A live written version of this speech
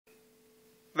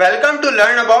Welcome to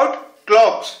learn about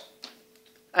clocks,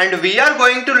 and we are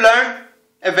going to learn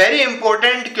a very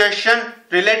important question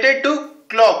related to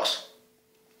clocks.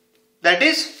 That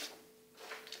is,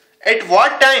 at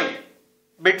what time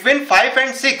between 5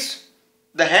 and 6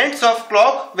 the hands of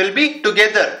clock will be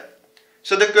together.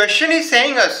 So the question is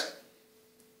saying us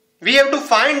we have to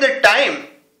find the time,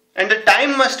 and the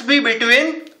time must be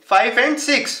between 5 and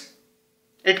 6.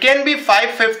 It can be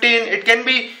 5:15, it can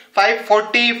be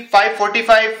 5:40,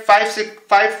 5:45,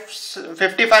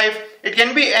 5:55. It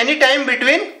can be any time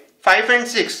between 5 and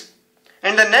 6.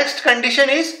 And the next condition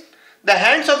is the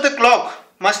hands of the clock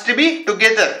must be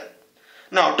together.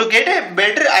 Now, to get a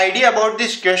better idea about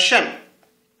this question,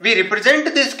 we represent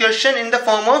this question in the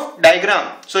form of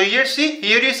diagram. So here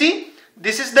you see,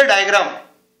 this is the diagram.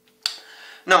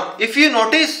 Now, if you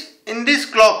notice in this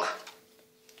clock,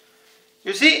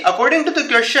 you see, according to the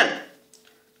question,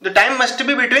 the time must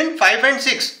be between 5 and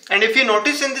 6. And if you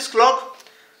notice in this clock,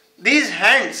 these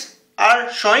hands are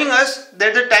showing us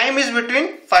that the time is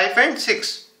between 5 and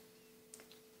 6.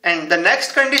 And the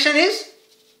next condition is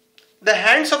the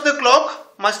hands of the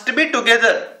clock must be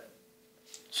together.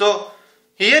 So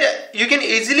here you can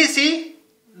easily see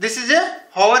this is a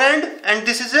hour hand and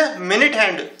this is a minute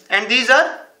hand, and these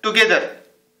are together.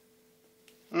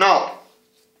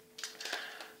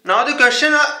 Now the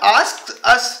question asks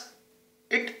us,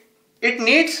 it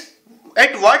needs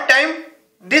at what time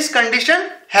this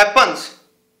condition happens.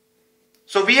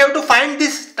 So we have to find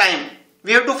this time.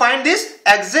 We have to find this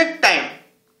exact time.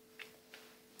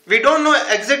 We don't know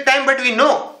exact time, but we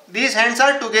know these hands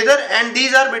are together and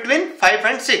these are between 5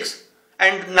 and 6.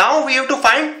 And now we have to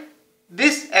find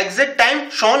this exact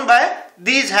time shown by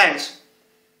these hands.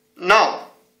 Now,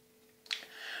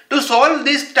 to solve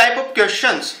this type of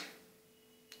questions,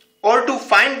 or to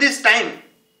find this time,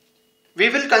 we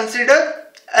will consider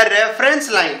a reference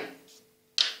line.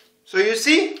 So you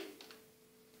see,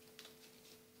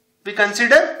 we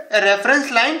consider a reference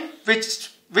line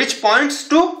which points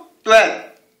to 12.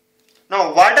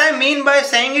 Now what I mean by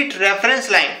saying it reference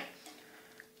line?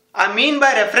 I mean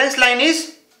by reference line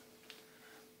is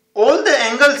all the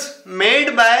angles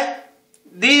made by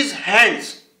these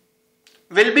hands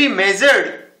will be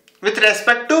measured with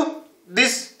respect to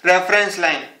this reference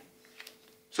line.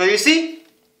 So you see,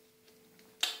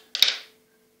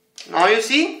 now you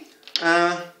see,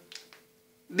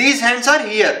 these hands are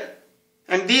here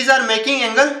and these are making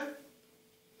angle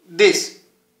this.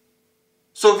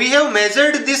 So we have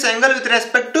measured this angle with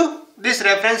respect to this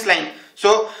reference line.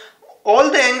 So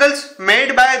all the angles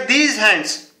made by these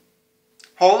hands,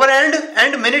 hour hand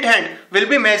and minute hand, will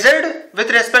be measured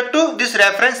with respect to this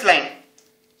reference line.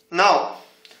 Now,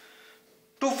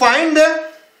 to find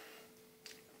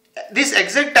this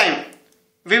exact time,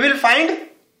 we will find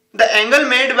the angle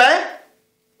made by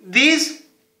these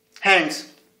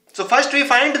hands. So first we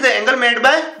find the angle made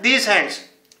by these hands.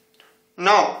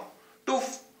 Now, to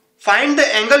find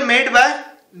the angle made by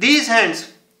these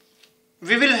hands,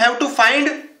 we will have to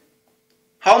find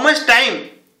how much time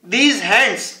these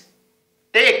hands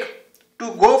take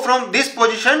to go from this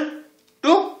position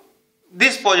to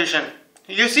this position.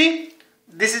 You see,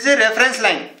 this is a reference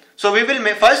line. So we will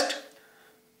first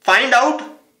find out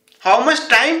how much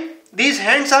time these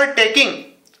hands are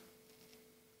taking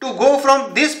to go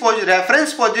from this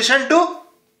reference position to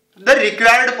the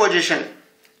required position.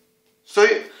 So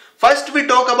first we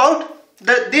talk about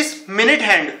this minute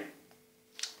hand.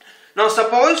 Now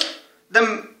suppose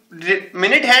the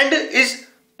minute hand is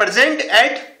present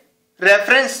at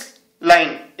reference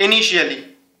line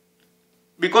initially.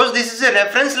 Because this is a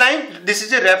reference line, this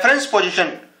is a reference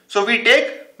position. So we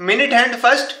take minute hand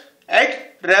first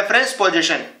at reference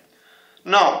position.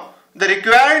 Now the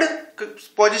required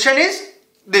position is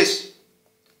this.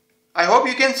 I hope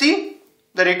you can see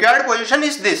the required position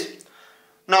is this.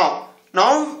 Now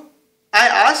I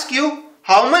ask you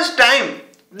how much time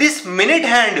this minute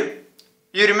hand,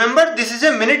 you remember this is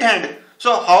a minute hand.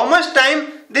 So how much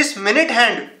time this minute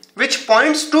hand, which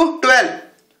points to 12,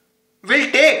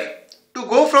 will take to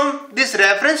go from this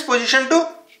reference position to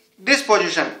this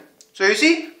position. So you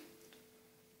see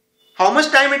how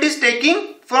much time it is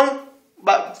taking for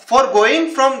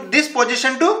going from this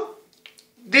position to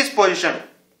this position.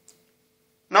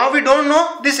 Now we don't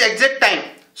know this exact time.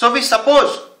 So we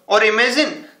suppose or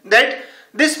imagine that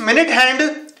this minute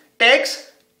hand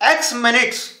takes X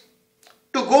minutes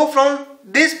to go from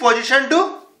this position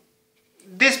to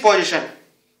this position.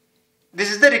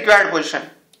 This is the required position.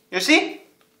 You see?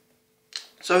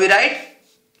 So we write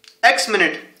X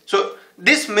minute. So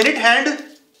this minute hand,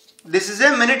 this is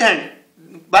a minute hand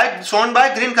shown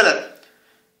by green color.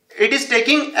 it is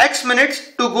taking x minutes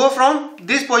to go from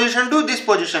this position to this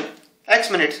position, x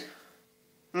minutes.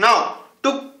 Now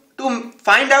to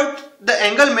find out the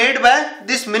angle made by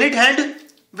this minute hand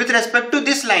with respect to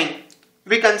this line,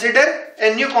 we consider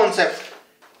a new concept.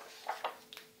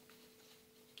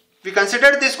 We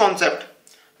consider this concept.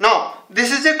 Now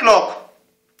this is a clock.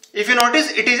 If you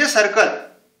notice, it is a circle.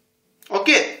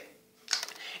 Okay.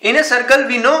 In a circle,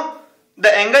 we know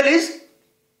the angle is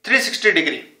 360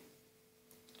 degree.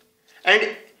 And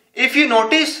if you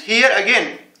notice here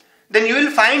again, then you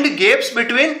will find gaps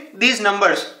between these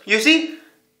numbers. You see,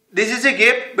 this is a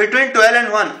gap between 12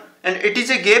 and 1, and it is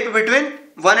a gap between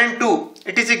 1 and 2.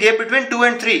 It is a gap between 2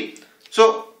 and 3.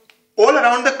 So all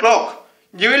around the clock,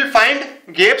 you will find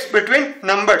gaps between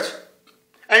numbers.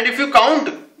 And if you count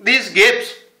these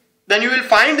gaps, then you will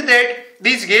find that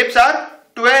these gaps are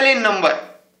 12 in number.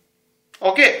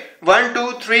 Okay, 1,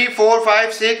 2, 3, 4,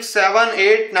 5, 6, 7,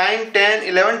 8, 9, 10,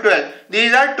 11, 12.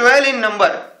 These are 12 in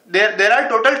number. There are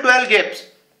total 12 gaps.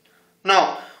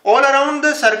 Now, all around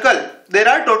the circle, there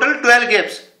are total 12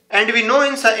 gaps. And we know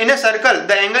in a circle,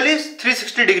 the angle is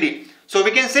 360 degree. So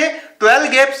we can say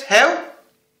 12 gaps have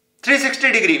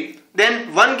 360 degree.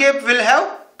 Then one gap will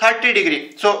have 30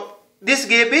 degree. So this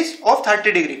gap is of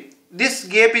 30 degree. This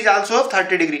gap is also of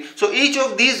 30 degree. So each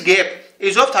of these gap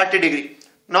is of 30 degree.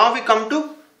 Now we come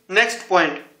to next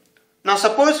point. Now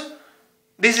suppose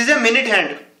this is a minute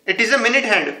hand. It is a minute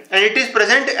hand and it is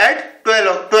present at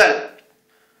 12.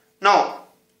 Now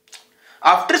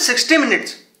after 60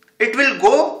 minutes, it will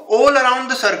go all around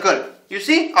the circle. You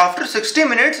see, after 60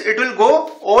 minutes, it will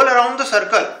go all around the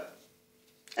circle.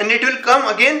 And it will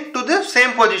come again to the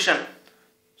same position.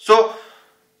 So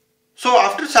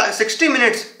after 60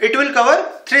 minutes, it will cover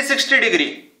 360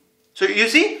 degree. So you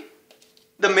see,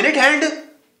 the minute hand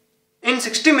in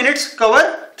 60 minutes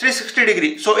cover 360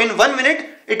 degree. So in 1 minute,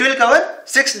 it will cover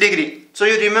 6 degree. So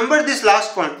you remember this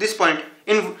last point, this point.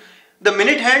 In the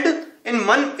minute hand in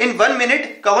one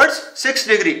minute covers 6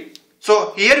 degree.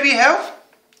 So here we have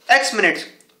x minutes.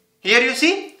 Here you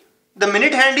see, the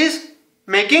minute hand is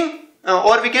making,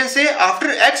 or we can say after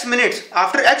x minutes,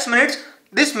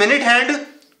 this minute hand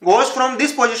goes from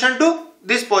this position to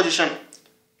this position,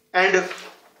 and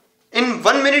in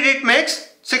 1 minute it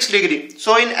makes 6 degree.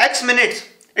 So in x minutes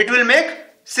it will make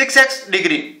 6x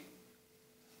degree.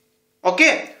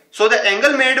 Okay, so the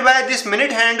angle made by this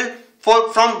minute hand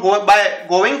by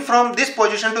going from this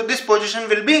position to this position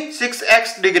will be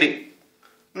 6x degree.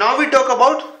 Now we talk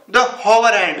about the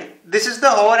hover hand. This is the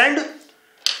hover hand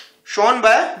shown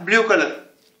by blue color,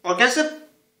 or can say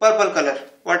purple color,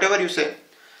 whatever you say.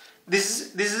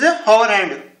 This is a hover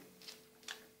hand.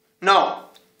 Now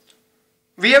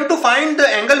we have to find the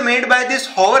angle made by this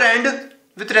hover hand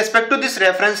with respect to this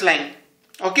reference line.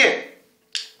 Okay.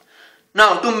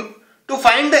 Now to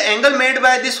find the angle made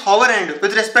by this hover hand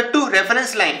with respect to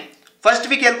reference line, first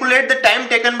we calculate the time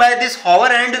taken by this hover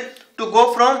hand to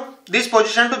go from this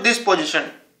position to this position.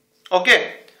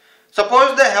 Okay.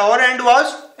 Suppose the hover hand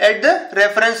was at the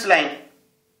reference line.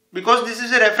 Because this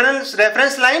is a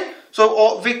reference line,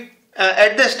 so we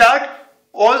at the start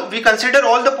we consider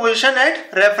all the position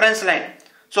at reference line.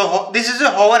 So this is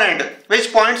a hover hand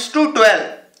which points to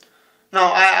 12.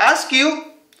 Now I ask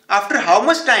you, after how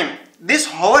much time this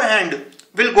hover hand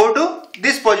will go to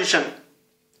this position?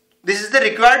 This is the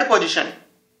required position.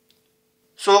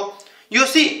 So you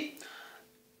see,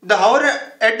 the hover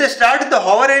at the start, the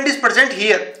hover hand is present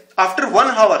here. After 1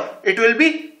 hour, it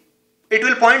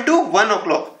will point to 1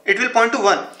 o'clock. It will point to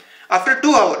 1. After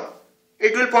 2 hours,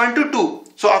 it will point to 2.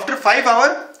 So after 5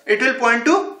 hours, it will point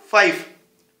to 5.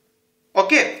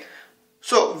 Okay.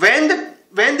 So when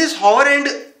this hover hand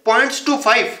points to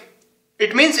 5,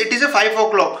 it means it is a 5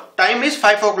 o'clock. Time is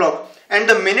 5 o'clock. And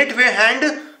the minute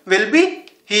hand will be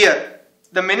here.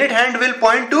 The minute hand will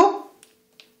point to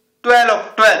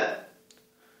 12.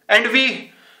 And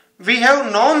we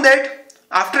have known that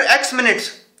after x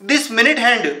minutes, this minute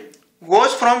hand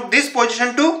goes from this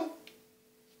position to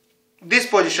this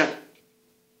position.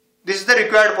 This is the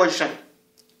required position.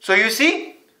 So you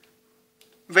see,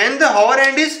 when the hover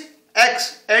hand is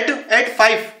x at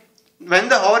 5, when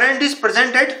the hover hand is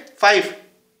present at 5,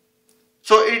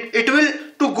 so it will,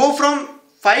 to go from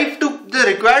 5 to the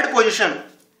required position,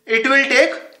 it will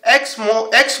take x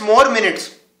more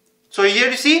minutes. So here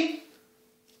you see,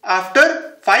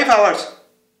 after 5 hours,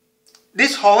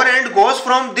 this hover hand goes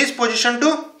from this position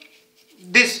to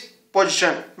this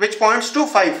position, which points to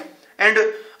 5. And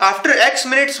after x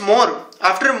minutes more,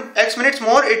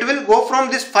 it will go from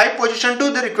this 5 position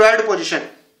to the required position.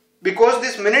 Because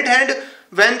this minute hand,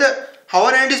 when the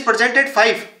hover hand is present at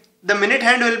 5, the minute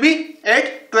hand will be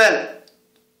at 12.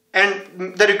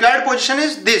 and the required position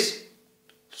is this.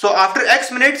 So after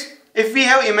x minutes, if we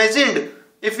have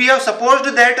supposed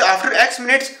that after x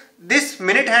minutes this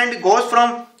minute hand goes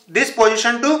from this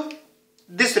position to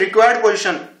this required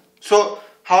position, so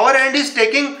hover hand is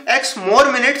taking x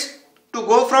more minutes to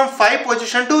go from 5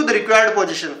 position to the required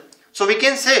position. So we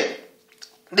can say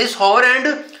this hover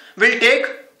hand will take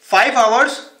 5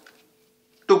 hours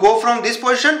to go from this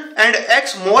position and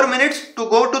x more minutes to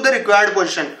go to the required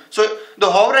position. So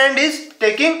the hover hand is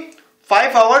taking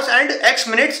 5 hours and x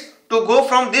minutes to go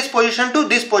from this position to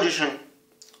this position.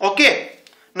 Okay.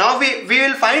 Now we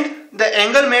will find the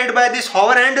angle made by this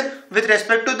hover hand with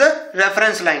respect to the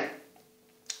reference line.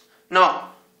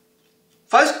 Now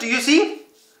first you see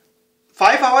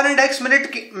 5 hour and x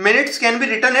minutes can be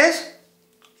written as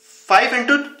 5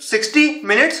 into 60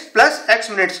 minutes plus x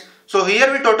minutes. So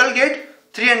here we total get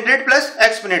 300 plus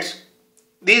x minutes.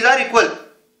 These are equal.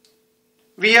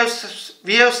 We have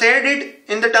said it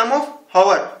in the term of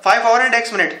hour, 5 hour and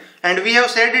x minute, and we have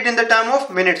said it in the term of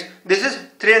minutes. This is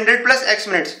 300 plus x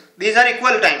minutes. These are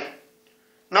equal time.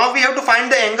 Now we have to find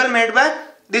the angle made by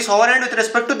this hover hand with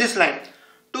respect to this line.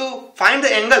 To find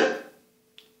the angle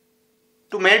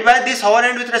made by this hover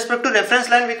hand with respect to reference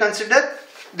line, we consider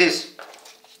this.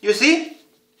 You see,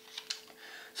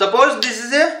 suppose this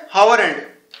is a hover hand.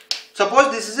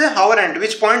 Suppose this is a hover hand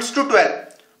which points to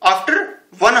 12. After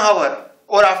 1 hour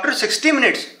or after 60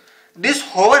 minutes, this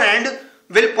hover hand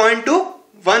will point to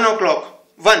 1 o'clock.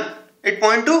 1. It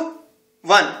point to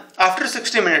 1 after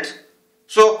 60 minutes.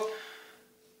 So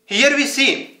here we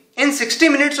see in 60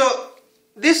 minutes, so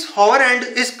this hover hand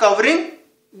is covering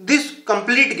this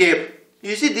complete gap.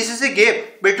 You see, this is a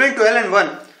gap between 12 and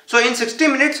 1. So in 60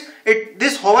 minutes,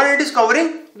 this hover hand is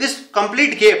covering this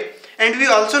complete gap. And we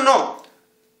also know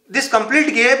this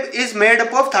complete gap is made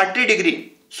up of 30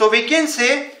 degree. So we can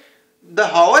say the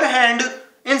hover hand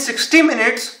in 60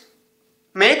 minutes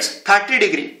makes 30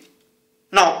 degree.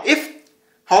 Now if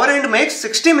hover hand makes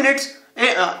 60 minutes,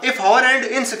 if hover hand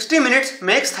in 60 minutes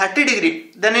makes 30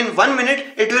 degree, then in 1 minute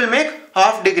it will make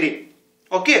half degree.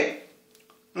 Okay.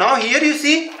 Now here you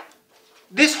see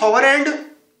this hover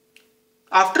hand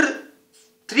after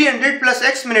 300 plus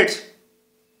x minutes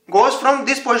goes from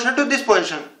this position to this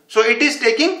position. So it is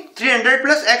taking 300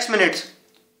 plus x minutes.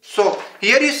 So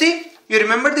here you see, you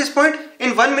remember this point,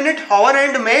 in 1 minute hover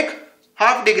hand make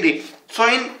half degree. So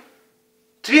in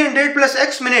 300 plus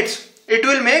x minutes it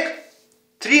will make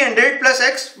 300 plus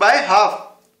x by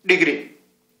half degree.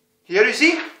 Here you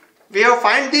see, we have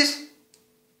find this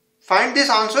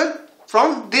answer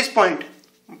from this point.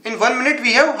 In 1 minute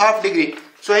we have half degree.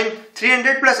 So in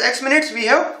 300 plus x minutes we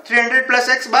have 300 plus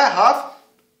x by half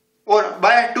or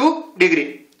by 2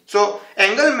 degree. So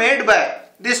angle made by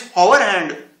this hover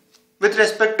hand with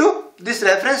respect to this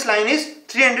reference line is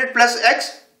 300 plus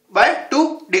x by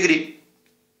 2 degree.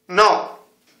 Now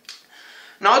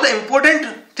the important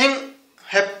thing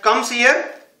comes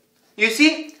here. You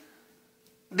see,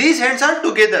 these hands are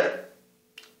together.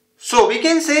 So we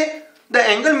can say the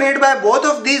angle made by both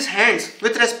of these hands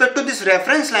with respect to this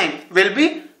reference line will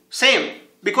be same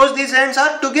because these hands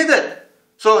are together.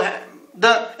 So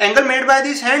the angle made by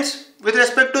these hands with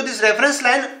respect to this reference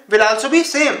line will also be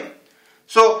same.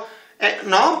 So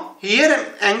now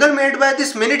here angle made by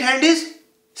this minute hand is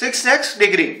 6x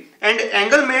degree and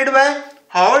angle made by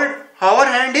hover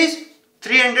hand is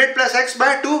 300 plus x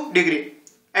by 2 degree,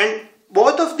 and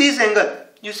both of these angle,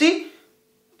 you see,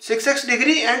 6x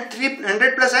degree and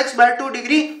 300 plus x by 2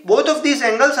 degree, both of these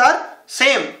angles are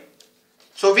same.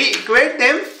 So we equate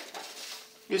them,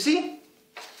 you see.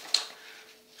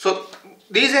 So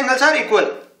these angles are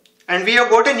equal and we have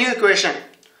got a new equation.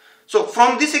 So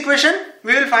from this equation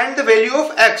we will find the value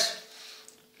of x,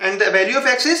 and the value of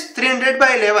x is 300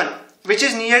 by 11, which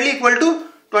is nearly equal to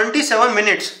 27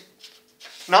 minutes.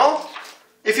 Now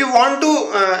if you want to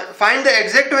find the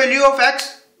exact value of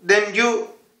x, then you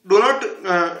do not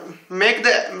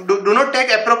take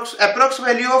approx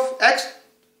value of x.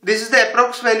 This is the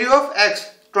approx value of x,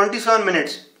 27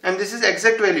 minutes, and this is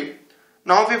exact value.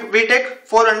 Now we take,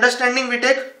 for understanding, we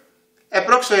take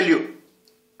approx value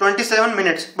 27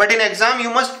 minutes, but in exam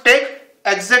you must take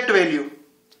exact value.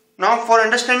 Now for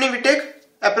understanding we take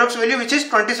approx value, which is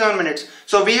 27 minutes.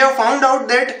 So we have found out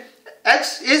that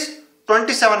x is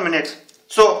 27 minutes.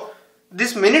 So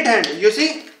this minute hand, you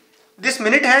see, this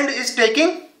minute hand is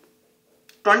taking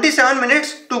 27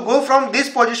 minutes to go from this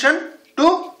position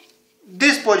to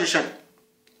this position.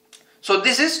 So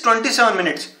this is 27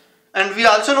 minutes, and we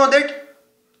also know that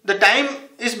the time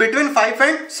is between 5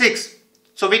 and 6.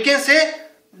 So we can say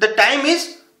the time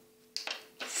is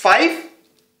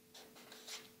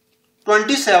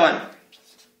 5:27.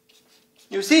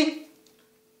 You see,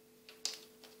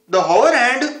 the hover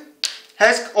hand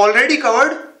has already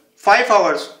covered 5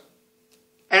 hours,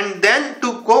 and then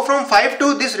to go from 5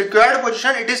 to this required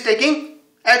position, it is taking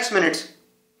X minutes,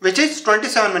 which is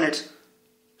 27 minutes.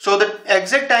 So the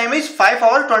exact time is 5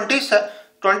 hours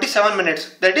 27 minutes,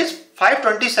 that is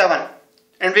 5:27,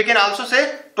 and we can also say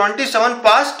 27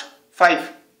 past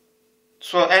 5.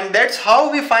 So, and that's how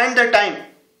we find the time.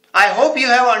 I hope you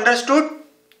have understood.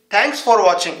 Thanks for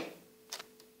watching.